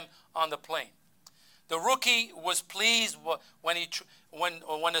next to him on the plane. The rookie was pleased when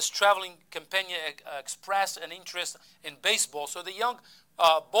his traveling companion expressed an interest in baseball. So the young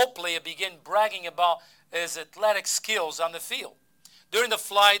ball player began bragging about his athletic skills on the field. During the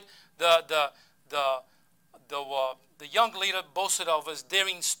flight, the young leader boasted of his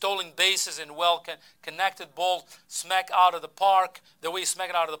daring stolen bases and well-connected ball smacked out of the park, the way he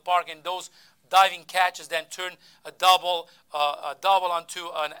smacked it out of the park, and those diving catches then turned a double onto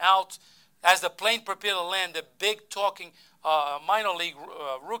an out. As the plane prepared to land, the big talking minor league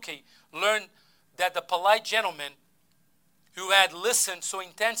rookie learned that the polite gentleman who had listened so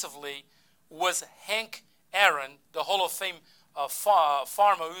intensively was Hank Aaron, the Hall of Fame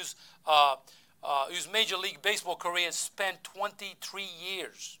farmer whose Major League Baseball career spent 23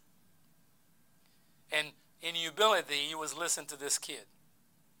 years. And in humility, he was listening to this kid.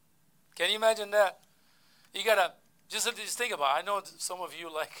 Can you imagine that? You gotta just think about it. I know some of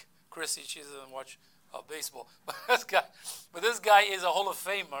you like Chrissy, she doesn't watch baseball, but this guy is a Hall of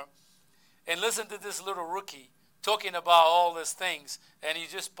Famer, and listen to this little rookie talking about all these things, and he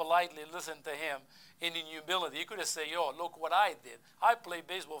just politely listened to him in humility. He could have said, "Yo, look what I did. I played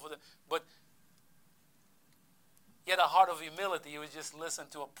baseball for them," but he had a heart of humility. He was just listening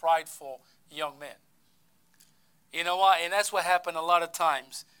to a prideful young man. You know what? And that's what happened a lot of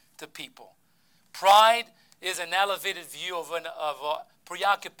times to people. Pride is an elevated view of a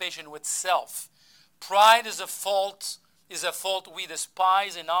preoccupation with self. Pride is a fault we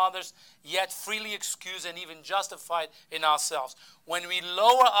despise in others, yet freely excuse and even justify in ourselves. When we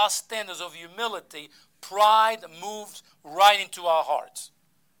lower our standards of humility, pride moves right into our hearts.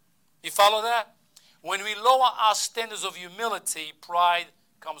 You follow that? When we lower our standards of humility, pride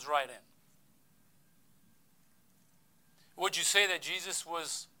comes right in. Would you say that Jesus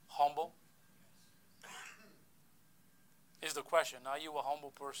was humble? Is the question. Are you a humble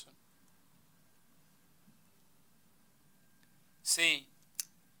person? See,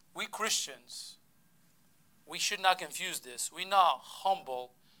 we Christians, we should not confuse this. We're not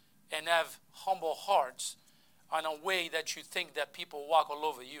humble and have humble hearts in a way that you think that people walk all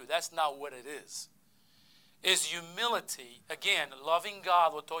over you. That's not what it is. It's humility, again, loving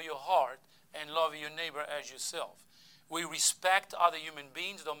God with all your heart and loving your neighbor as yourself. We respect other human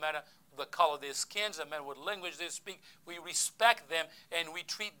beings, no matter the color of their skins, no matter what language they speak. We respect them and we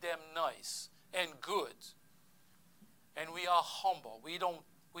treat them nice and good. And we are humble. We don't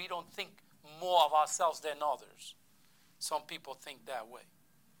think more of ourselves than others. Some people think that way.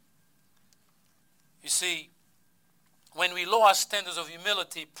 You see, when we lower our standards of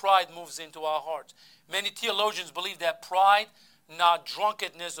humility, pride moves into our hearts. Many theologians believe that pride, not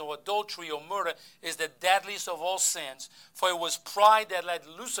drunkenness or adultery or murder, is the deadliest of all sins. For it was pride that led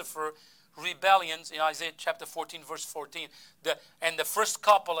Lucifer rebellions in Isaiah chapter 14 verse 14. And the first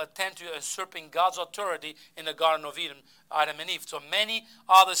couple attempt to usurping God's authority in the Garden of Eden, Adam and Eve. So many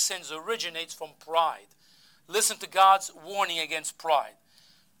other sins originates from pride. Listen to God's warning against pride.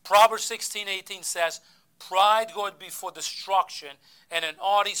 Proverbs 16:18 says, pride goeth before destruction, and an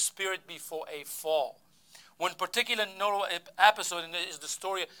haughty spirit before a fall. One particular notable episode is the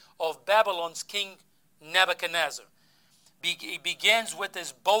story of Babylon's king Nebuchadnezzar. It begins with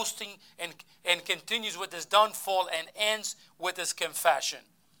his boasting and continues with his downfall and ends with his confession.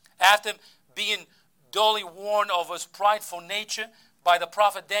 After being duly warned of his prideful nature by the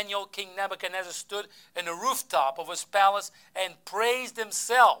prophet Daniel, King Nebuchadnezzar stood in the rooftop of his palace and praised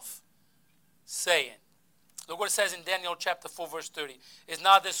himself, saying, look what it says in Daniel chapter 4 verse 30. Is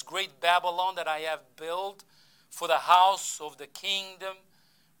not this great Babylon that I have built for the house of the kingdom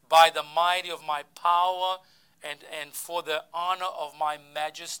by the mighty of my power and for the honor of my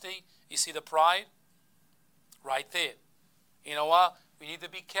majesty? You see the pride? Right there. You know what? We need to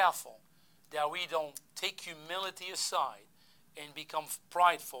be careful that we don't take humility aside and become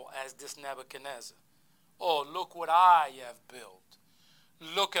prideful as this Nebuchadnezzar. Oh, look what I have built.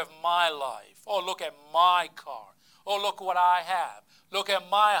 Look at my life. Oh, look at my car. Oh, look what I have. Look at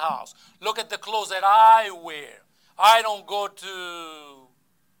my house. Look at the clothes that I wear. I don't go to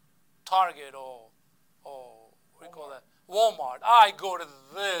Target or what do you call that? Walmart. I go to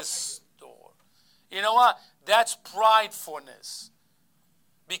this store. You know what? That's pridefulness.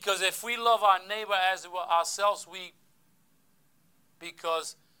 Because if we love our neighbor as ourselves,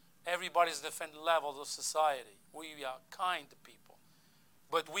 because everybody's different levels of society. We are kind to people.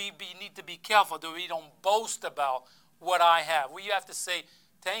 But we need to be careful that we don't boast about what I have. We have to say,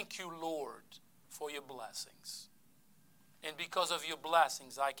 thank you, Lord, for your blessings. And because of your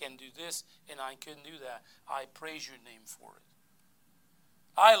blessings, I can do this and I can do that. I praise your name for it.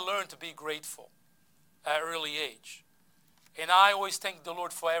 I learned to be grateful at an early age. And I always thank the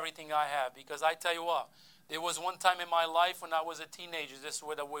Lord for everything I have. Because I tell you what, there was one time in my life when I was a teenager, this is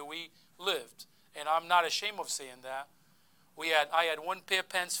the way we lived. And I'm not ashamed of saying that. I had one pair of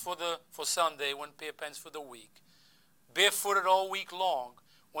pants for Sunday, one pair of pants for the week. Barefooted all week long,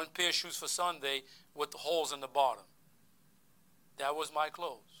 one pair of shoes for Sunday with the holes in the bottom. That was my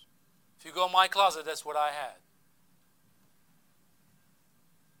clothes. If you go in my closet, that's what I had.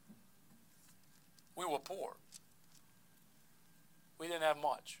 We were poor. We didn't have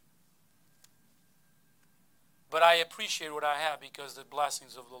much. But I appreciate what I have because of the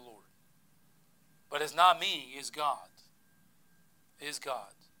blessings of the Lord. But it's not me, it's God. It's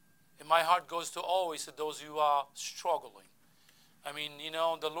God. And my heart goes to always to those who are struggling. I mean, you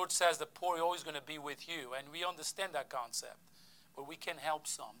know, the Lord says the poor are always going to be with you. And we understand that concept. But we can help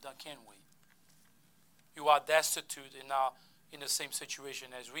some, can't we? You are destitute in the same situation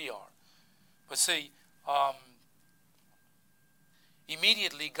as we are. But see,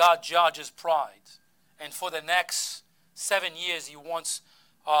 immediately God judges pride. And for the next 7 years, he wants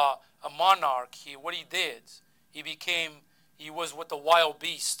a monarch. What he did, he was with the wild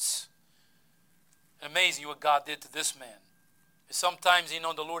beasts. Amazing what God did to this man. Sometimes, you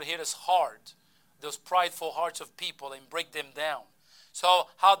know, the Lord hit us hard, those prideful hearts of people, and break them down. So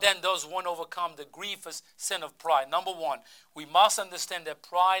how then does one overcome the grievous sin of pride? Number one, we must understand that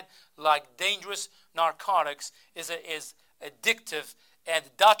pride, like dangerous narcotics, is addictive and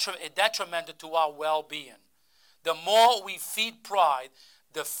detrimental to our well-being. The more we feed pride,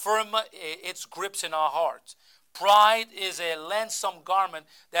 the firmer its grips in our hearts. Pride is a loathsome garment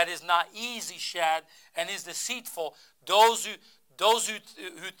that is not easy shed and is deceitful. Those who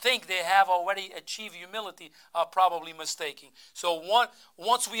think they have already achieved humility are probably mistaken. So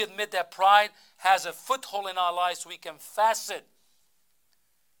once we admit that pride has a foothold in our lives, we confess it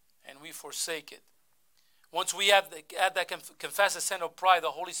and we forsake it. Once we have that confess the sin of pride,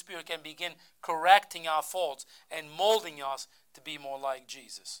 the Holy Spirit can begin correcting our faults and molding us to be more like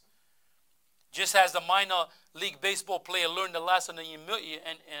Jesus. Just as the minor league baseball player learned the lesson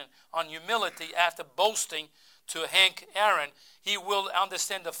on humility after boasting to Hank Aaron, he will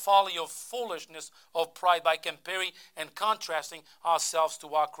understand the folly of foolishness of pride by comparing and contrasting ourselves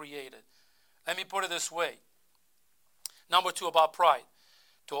to our Creator. Let me put it this way. Number two, about pride.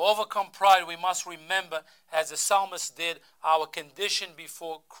 To overcome pride, we must remember, as the psalmist did, our condition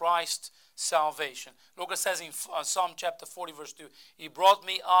before Christ's salvation. Look, it says in Psalm chapter 40, verse 2, He brought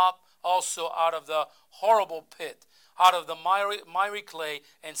me up also out of the horrible pit, out of the miry clay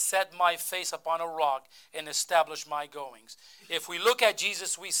and set my face upon a rock and establish my goings. If we look at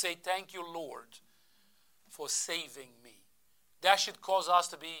Jesus, we say, thank you, Lord, for saving me. That should cause us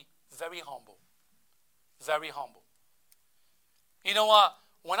to be very humble. Very humble. You know what?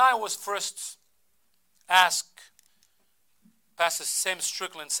 When I was first asked, Pastor Sam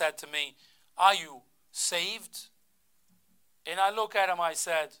Strickland said to me, are you saved? And I look at him, I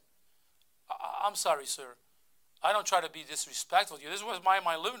said, I'm sorry, sir. I don't try to be disrespectful to you. This was my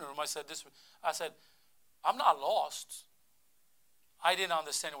living room. I said, I'm not lost. I didn't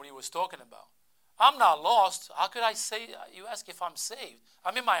understand what he was talking about. I'm not lost. How could I say, you ask if I'm saved?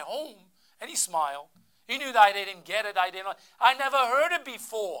 I'm in my home. And he smiled. He knew that I didn't get it. I never heard it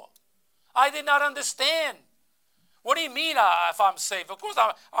before. I did not understand. What do you mean if I'm saved? Of course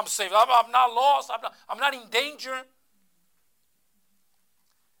I'm saved. I'm not lost. I'm not in danger.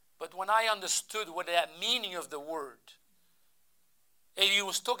 But when I understood what that meaning of the word, and he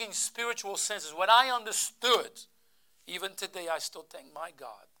was talking spiritual senses, when I understood, even today I still thank my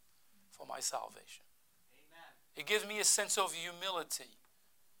God for my salvation. Amen. It gives me a sense of humility.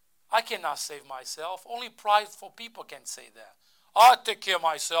 I cannot save myself. Only prideful people can say that. I'll take care of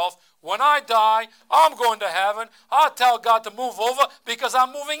myself. When I die, I'm going to heaven. I'll tell God to move over because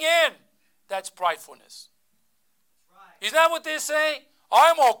I'm moving in. That's pridefulness. Right. Isn't that what they say?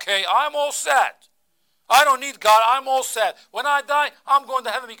 I'm okay. I'm all set. I don't need God. I'm all set. When I die, I'm going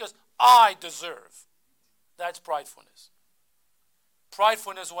to heaven because I deserve. That's pridefulness.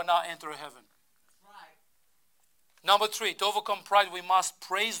 Pridefulness will not enter heaven. Right. Number 3, to overcome pride, we must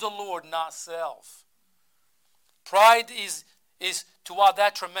praise the Lord, not self. Pride is to our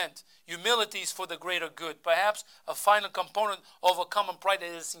detriment. Humility is for the greater good. Perhaps a final component of overcoming pride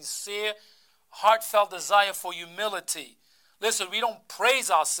is a sincere, heartfelt desire for humility. Listen, we don't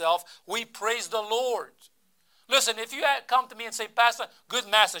praise ourselves, we praise the Lord. Listen, if you come to me and say, Pastor, good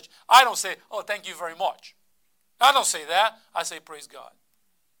message, I don't say, oh, thank you very much. I don't say that. I say, praise God.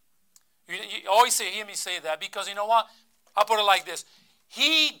 You always hear me say that because you know what? I'll put it like this.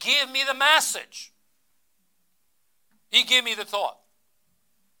 He gave me the message. He gave me the thought.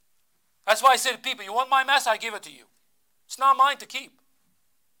 That's why I say to people, you want my message? I give it to you. It's not mine to keep.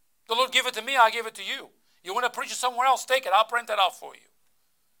 The Lord gave it to me, I give it to you. You want to preach it somewhere else, take it. I'll print it out for you.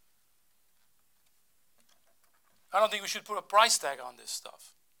 I don't think we should put a price tag on this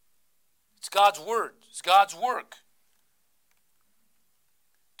stuff. It's God's word. It's God's work.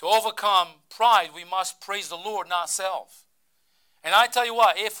 To overcome pride, we must praise the Lord, not self. And I tell you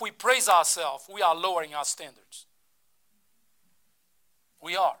what, if we praise ourselves, we are lowering our standards.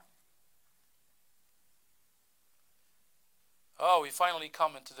 We are. Oh, we finally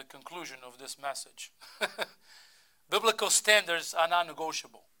come into the conclusion of this message. Biblical standards are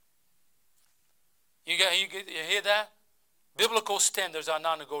non-negotiable. You hear that? Biblical standards are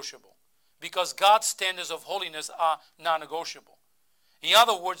non-negotiable. Because God's standards of holiness are non-negotiable. In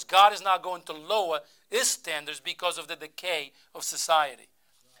other words, God is not going to lower his standards because of the decay of society.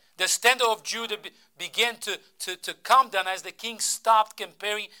 The standard of Judah began to come down as the kings stopped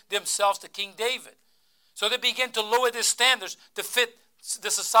comparing themselves to King David. So they began to lower their standards to fit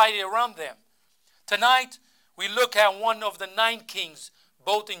the society around them. Tonight, we look at one of the 9 kings,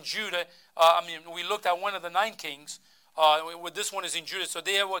 both in Judah. We looked at one of the 9 kings. This one is in Judah. So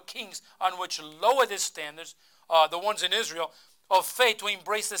there were kings on which lowered their standards, the ones in Israel, of faith to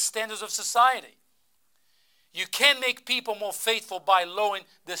embrace the standards of society. You can't make people more faithful by lowering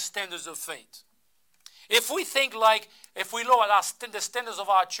the standards of faith. If we lower the standards of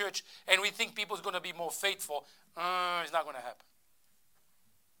our church and we think people are going to be more faithful, it's not going to happen.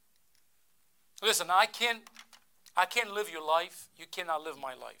 Listen, I can't live your life. You cannot live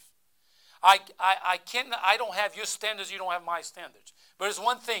my life. I don't have your standards. You don't have my standards. But there's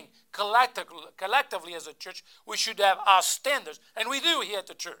one thing, collectively as a church, we should have our standards. And we do here at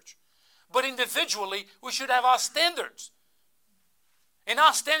the church. But individually, we should have our standards. And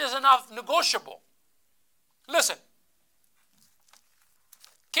our standards are not negotiable. Listen,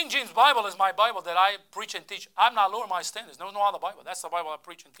 King James Bible is my Bible that I preach and teach. I'm not lowering my standards. There's no other Bible. That's the Bible I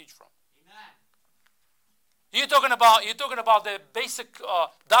preach and teach from. Amen. You're talking about the basic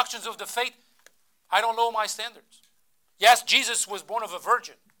doctrines of the faith. I don't lower my standards. Yes, Jesus was born of a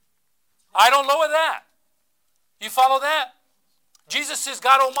virgin. I don't lower that. You follow that? Jesus is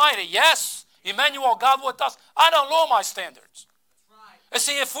God Almighty. Yes, Emmanuel, God with us. I don't lower my standards. That's right. And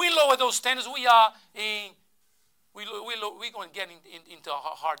see, if we lower those standards, we're going to get into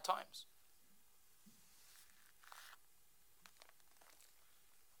hard times.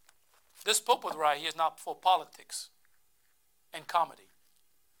 This pulpit right here is not for politics and comedy.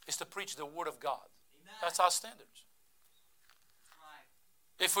 It's to preach the Word of God. Amen. That's our standards.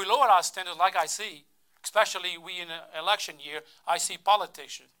 If we lower our standards, like I see, especially we in an election year, I see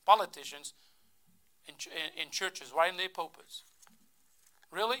politicians in churches, right in their pulpits.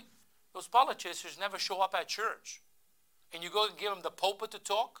 Really? Those politicians never show up at church. And you go and give them the pulpit to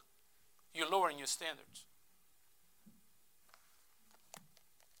talk, you're lowering your standards.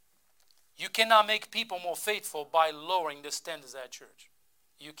 You cannot make people more faithful by lowering the standards at church.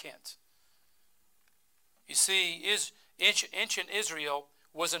 You can't. You see, ancient Israel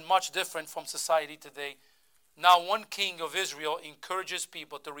wasn't much different from society today. Now one king of Israel encourages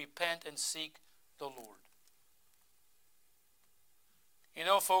people to repent and seek the Lord. You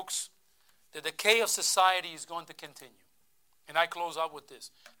know, folks, the decay of society is going to continue. And I close up with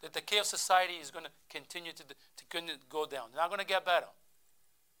this. The decay of society is going to continue to go down. It's not going to get better.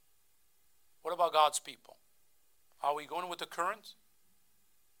 What about God's people? Are we going with the current?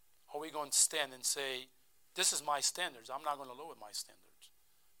 Or are we going to stand and say, this is my standards. I'm not going to lower my standards.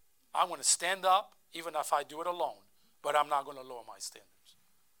 I'm going to stand up, even if I do it alone, but I'm not going to lower my standards.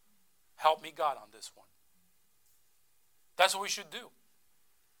 Help me, God, on this one. That's what we should do.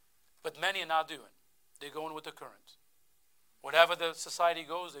 But many are not doing. They're going with the current. Whatever the society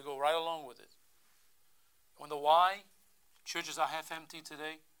goes, they go right along with it. Wonder why churches are half empty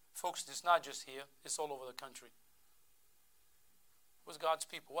today? Folks, it's not just here. It's all over the country. It was God's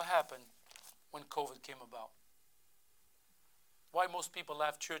people. What happened when COVID came about? Why most people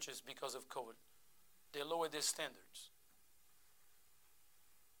left churches because of COVID? They lowered their standards.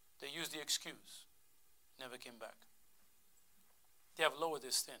 They used the excuse. Never came back. They have lowered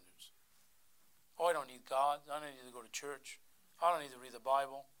their standards. Oh, I don't need God. I don't need to go to church. I don't need to read the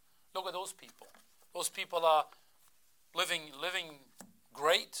Bible. Look at those people. Those people are living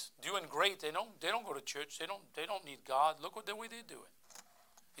great, doing great. They don't go to church. They don't need God. Look at the way they do it.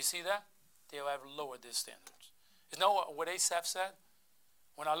 You see that? They have lowered their standards. You know what Asaph said?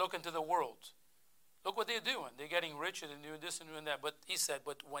 When I look into the world, look what they're doing. They're getting richer and doing this and doing that. But he said,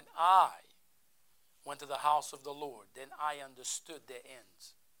 but when I went to the house of the Lord, then I understood their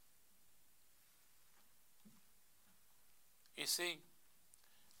ends. You see,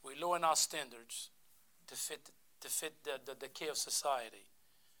 we lower our standards to fit the decay of society.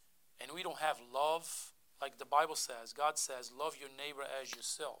 And we don't have love, like the Bible says. God says, love your neighbor as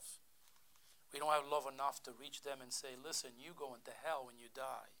yourself. We don't have love enough to reach them and say, listen, you go into hell when you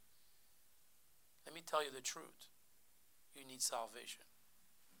die. Let me tell you the truth. You need salvation.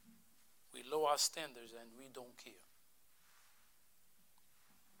 We lower our standards and we don't care.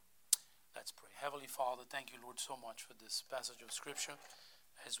 Let's pray. Heavenly Father, thank you, Lord, so much for this passage of Scripture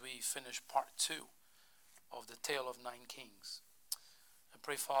as we finish part 2 of the tale of 9 kings. I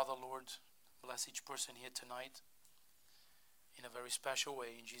pray, Father, Lord, bless each person here tonight in a very special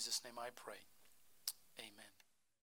way. In Jesus' name I pray. Amen.